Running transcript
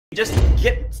just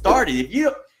get started.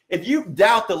 If you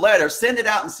doubt the letter, send it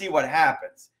out and see what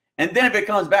happens. And then if it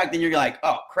comes back, then you're like,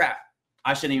 oh crap,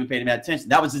 I shouldn't even pay that attention.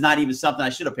 That was not even something I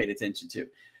should have paid attention to.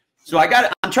 So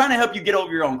I'm trying to help you get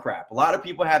over your own crap. A lot of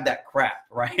people have that crap,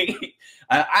 right?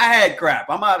 I had crap.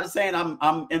 I'm not saying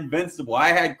I'm invincible. I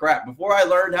had crap. Before I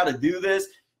learned how to do this,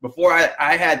 before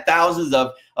I had thousands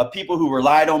of people who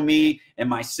relied on me and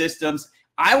my systems,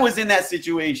 I was in that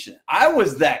situation. I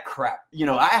was that crap. You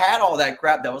know, I had all that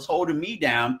crap that was holding me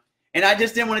down, and I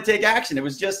just didn't want to take action. It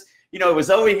was just, you know, it was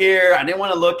over here. I didn't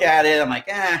want to look at it. I'm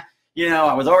like, you know,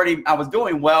 I was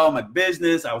doing well in my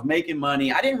business. I was making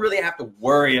money. I didn't really have to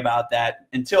worry about that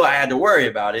until I had to worry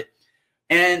about it.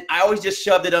 And I always just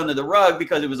shoved it under the rug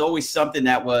because it was always something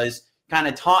that was kind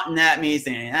of taunting at me,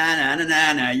 saying,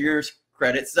 nah, your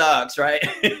credit sucks, right?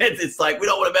 It's like, we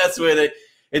don't want to mess with it.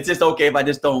 It's just okay if I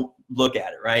just don't look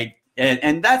at it, right?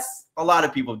 And that's, a lot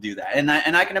of people do that. And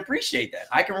I can appreciate that.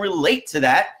 I can relate to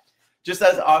that, just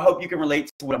as I hope you can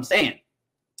relate to what I'm saying.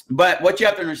 But what you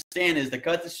have to understand is the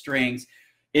cut the strings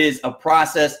is a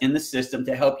process in the system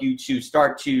to help you to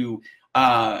start to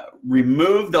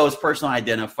remove those personal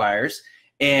identifiers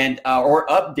and or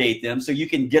update them so you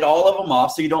can get all of them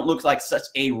off so you don't look like such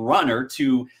a runner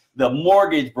to the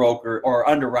mortgage broker or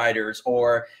underwriters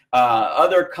or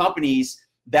other companies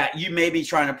that you may be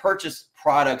trying to purchase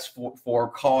products for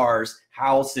cars,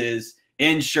 houses,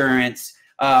 insurance,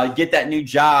 get that new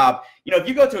job. You know, if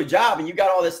you go to a job and you got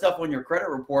all this stuff on your credit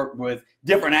report with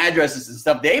different addresses and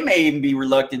stuff, they may even be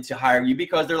reluctant to hire you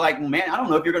because they're like, man, I don't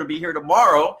know if you're going to be here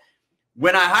tomorrow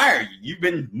when I hire you. You've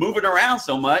been moving around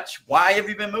so much. Why have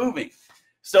you been moving?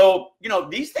 So, you know,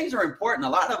 these things are important. A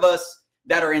lot of us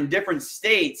that are in different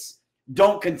states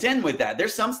don't contend with that.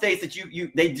 There's some states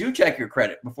that they do check your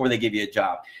credit before they give you a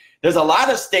job. There's a lot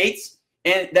of states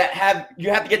that you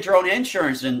have to get your own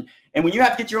insurance, and when you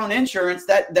have to get your own insurance,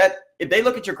 that if they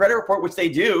look at your credit report, which they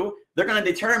do, they're going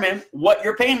to determine what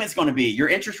your payment's going to be. Your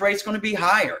interest rate's going to be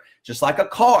higher, just like a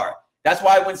car. That's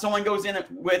why when someone goes in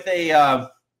with a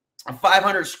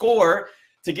 500 score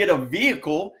to get a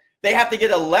vehicle, they have to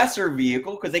get a lesser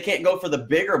vehicle because they can't go for the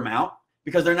bigger amount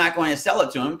because they're not going to sell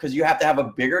it to them because you have to have a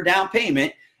bigger down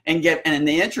payment and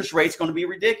the interest rate's going to be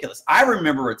ridiculous. I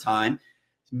remember a time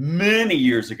many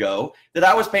years ago that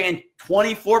I was paying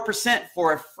 24%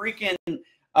 for a freaking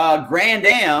Grand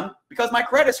Am because my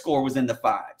credit score was in the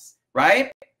fives,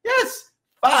 right? Yes,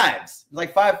 fives,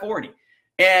 like 540.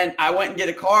 And I went and get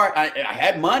a car. I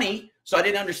had money, so I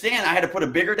didn't understand. I had to put a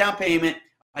bigger down payment.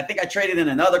 I think I traded in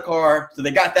another car, so they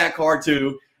got that car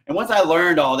too. And once I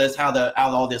learned all this, how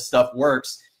all this stuff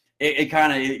works, it's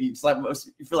like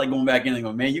you feel like going back in and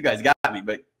going, man, you guys got me,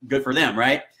 but good for them,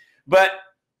 right? But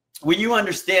when you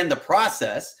understand the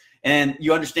process and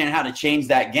you understand how to change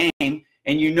that game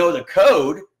and you know the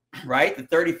code, right? The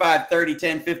 35, 30,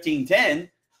 10, 15, 10,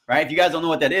 right? If you guys don't know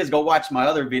what that is, go watch my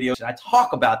other videos. I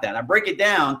talk about that. I break it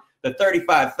down, the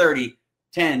 35, 30,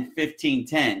 10, 15,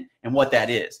 10, and what that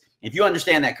is. If you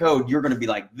understand that code, you're going to be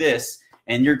like this,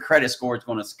 and your credit score is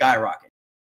going to skyrocket.